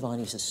 Don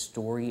Giovanni is a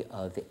story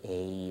of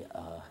a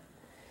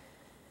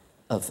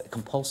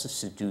compulsive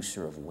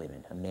seducer of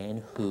women, a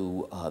man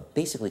who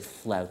basically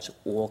flouts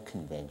all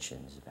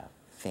conventions about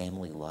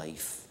family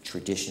life,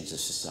 traditions of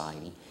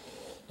society,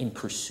 in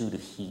pursuit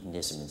of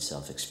hedonism and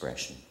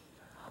self-expression.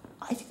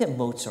 I think that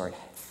Mozart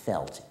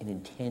felt an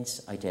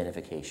intense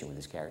identification with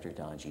his character,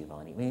 Don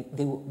Giovanni. I mean,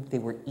 they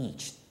were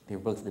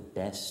both the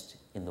best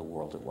in the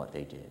world at what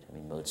they did. I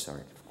mean,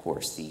 Mozart, of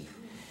course, the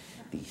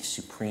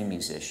supreme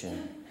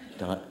musician,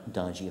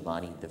 Don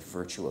Giovanni, the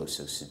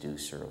virtuoso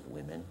seducer of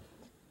women.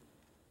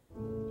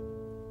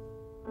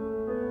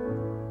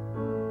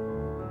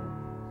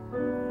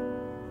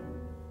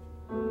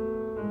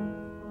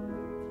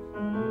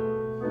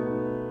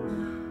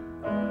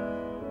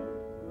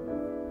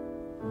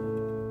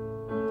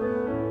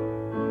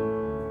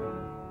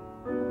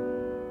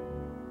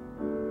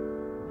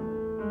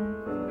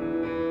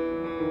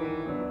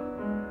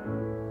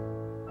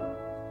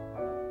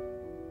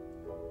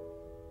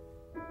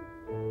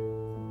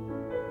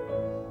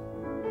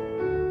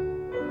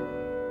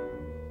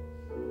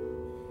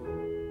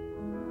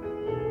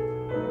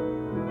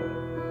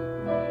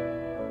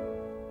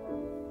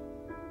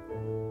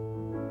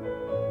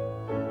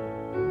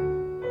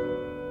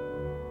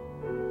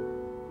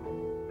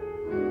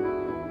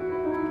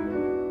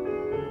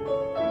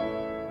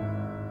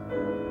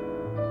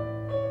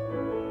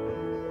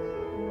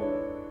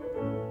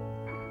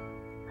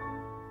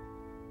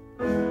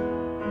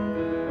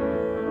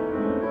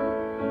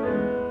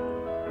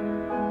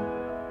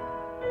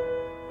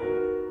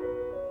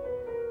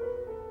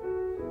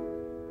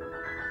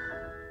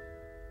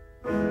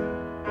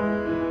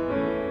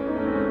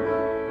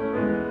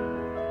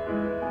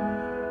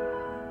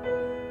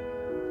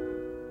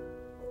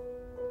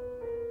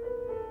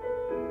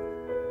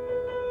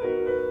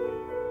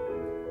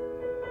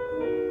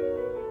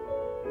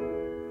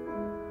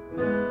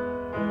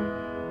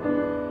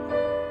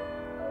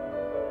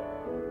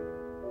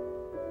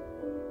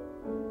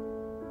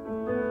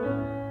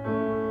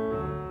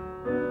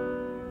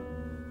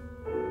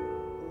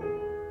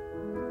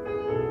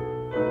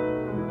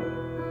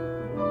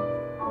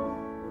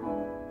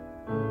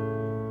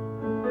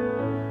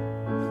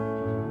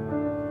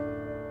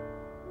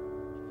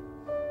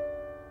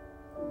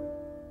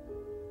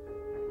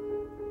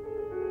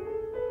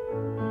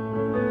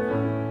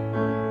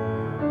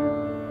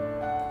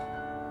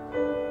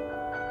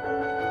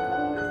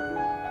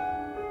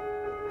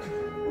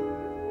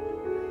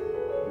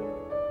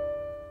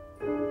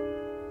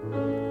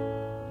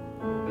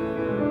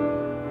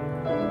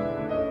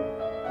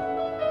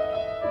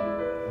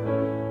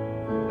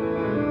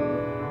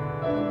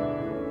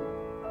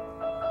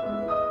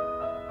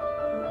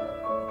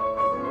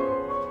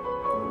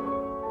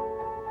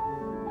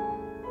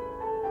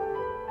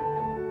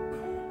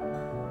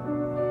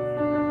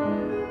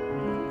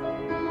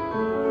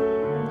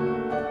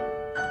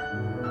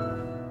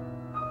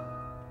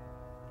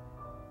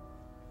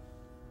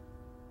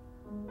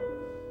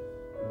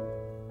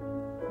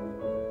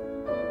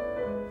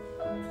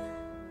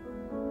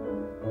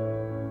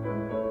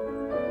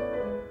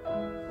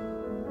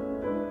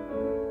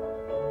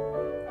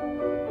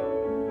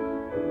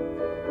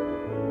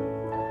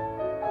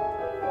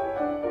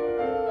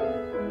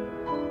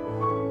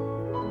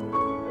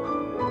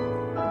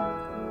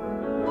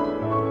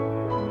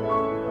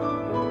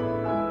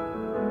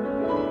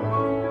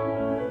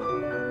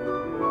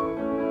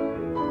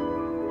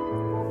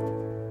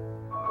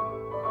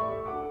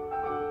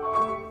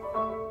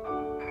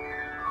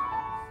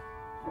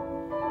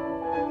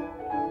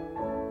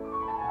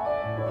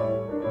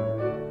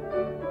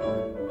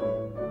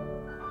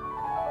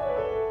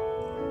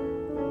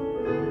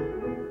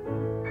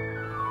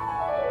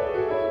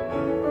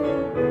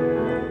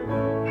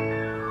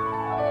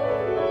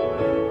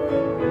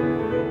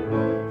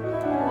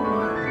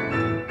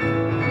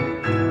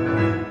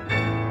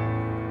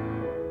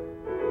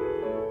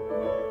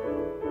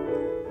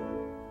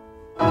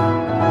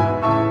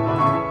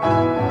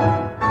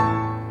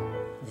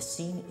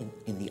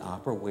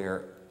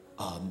 Where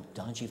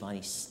Don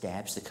Giovanni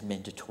stabs the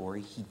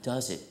commendatore, he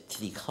does it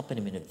to the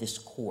accompaniment of this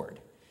chord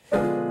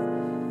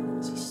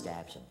as he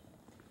stabs him.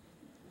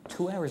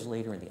 2 hours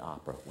later in the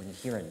opera, when you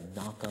hear a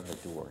knock on the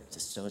door, it's a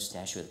stone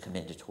statue of the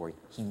commendatore,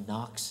 he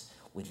knocks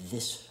with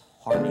this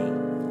harmony,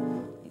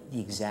 the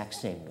exact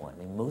same one.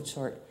 I mean,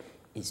 Mozart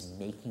is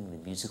making the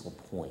musical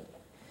point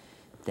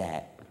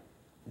that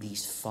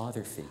these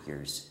father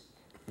figures,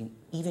 I mean,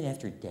 even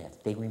after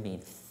death, they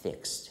remain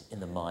fixed in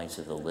the minds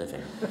of the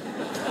living.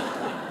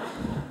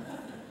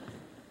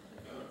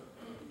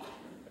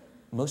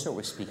 Mozart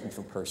was speaking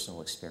from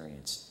personal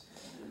experience.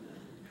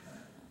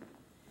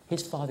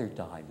 His father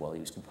died while he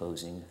was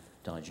composing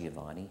Don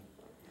Giovanni,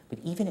 but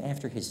even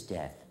after his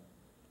death,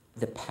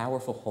 the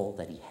powerful hold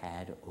that he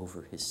had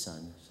over his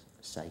son's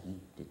psyche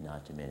did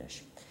not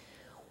diminish.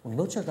 When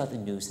Mozart got the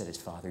news that his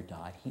father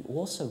died, he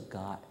also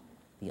got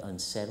the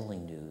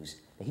unsettling news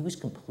that he was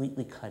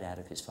completely cut out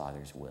of his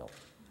father's will.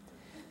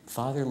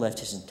 Father left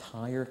his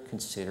entire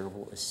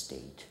considerable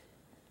estate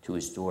to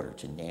his daughter,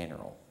 to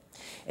Nannerl.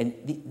 And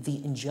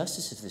the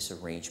injustice of this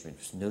arrangement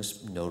was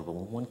most notable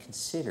when one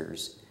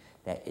considers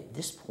that at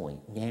this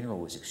point, Nannerl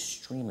was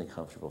extremely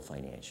comfortable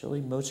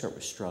financially. Mozart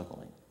was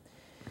struggling.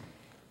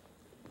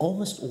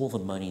 Almost all the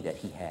money that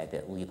he had,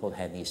 that Leopold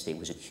had in the estate,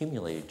 was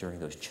accumulated during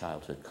those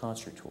childhood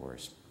concert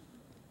tours.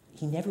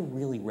 He never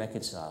really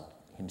reconciled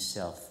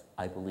himself,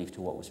 I believe,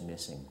 to what was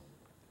missing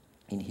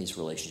in his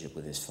relationship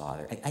with his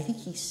father. I think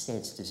he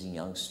sensed as a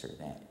youngster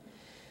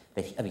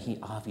he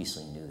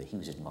obviously knew that he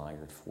was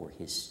admired for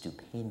his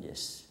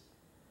stupendous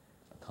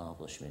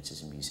accomplishments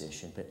as a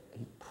musician, but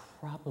he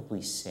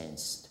probably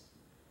sensed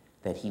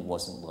that he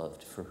wasn't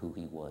loved for who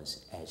he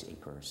was as a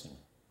person.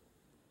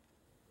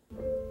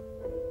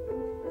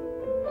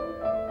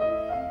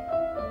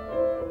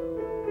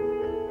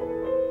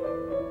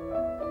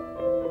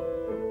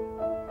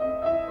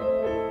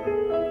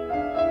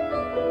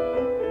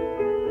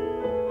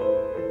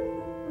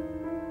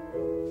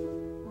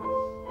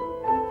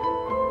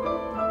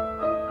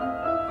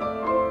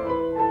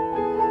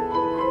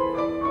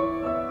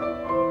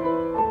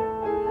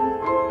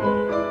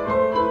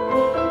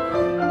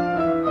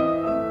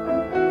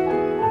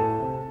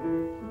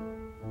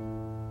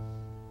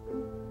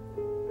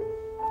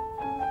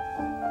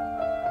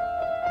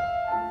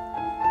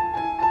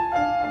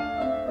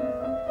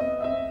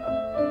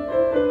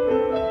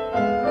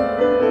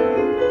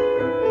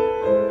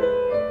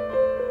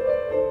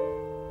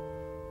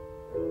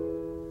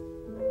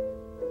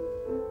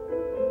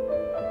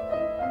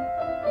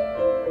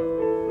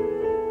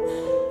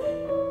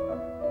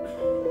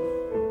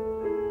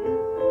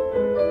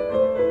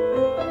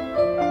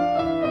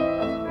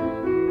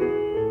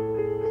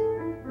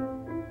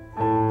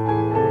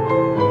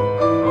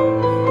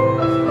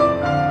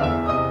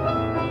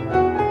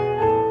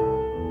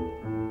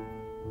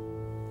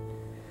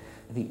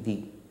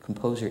 The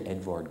composer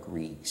Edvard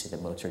Grieg said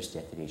that Mozart's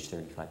death at age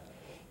 35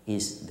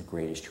 is the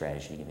greatest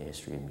tragedy in the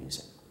history of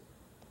music.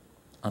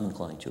 I'm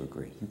inclined to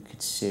agree. You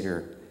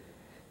consider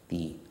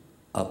the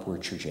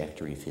upward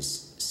trajectory of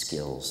his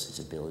skills, his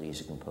ability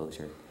as a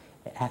composer.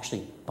 It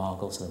actually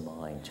boggles the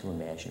mind to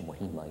imagine what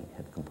he might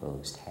have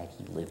composed had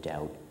he lived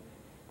out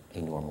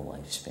a normal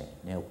lifespan.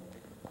 Now,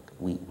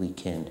 we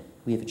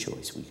have a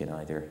choice. We can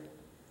either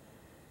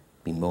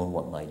bemoan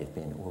what might have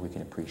been, or we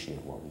can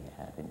appreciate what we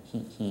have. And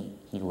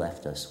he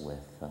left us with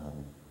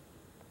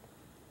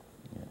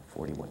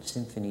 41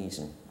 symphonies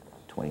and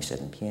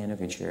 27 piano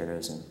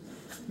concertos and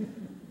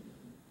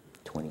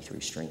 23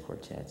 string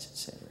quartets,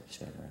 etc.,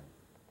 etc.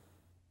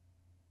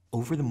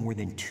 Over the more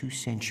than 2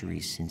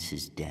 centuries since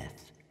his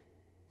death,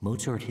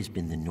 Mozart has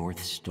been the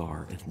North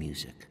Star of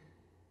music.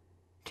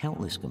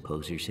 Countless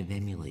composers have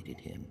emulated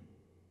him.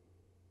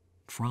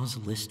 Franz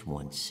Liszt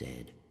once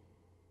said,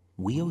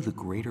 "We owe the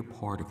greater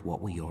part of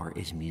what we are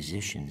as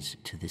musicians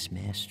to this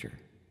master.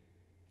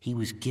 He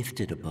was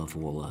gifted above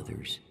all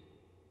others,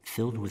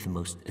 filled with the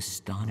most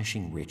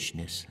astonishing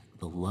richness,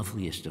 the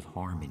loveliest of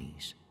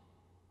harmonies,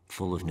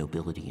 full of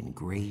nobility and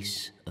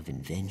grace, of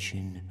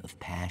invention, of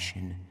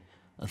passion,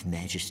 of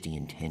majesty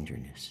and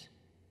tenderness."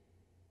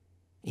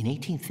 In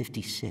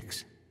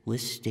 1856,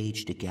 Liszt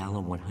staged a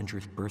gala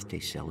 100th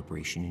birthday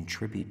celebration in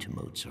tribute to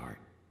Mozart.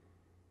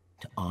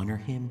 To honor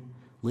him,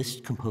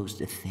 Liszt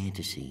composed a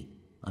fantasy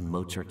on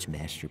Mozart's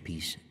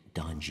masterpiece,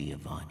 Don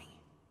Giovanni.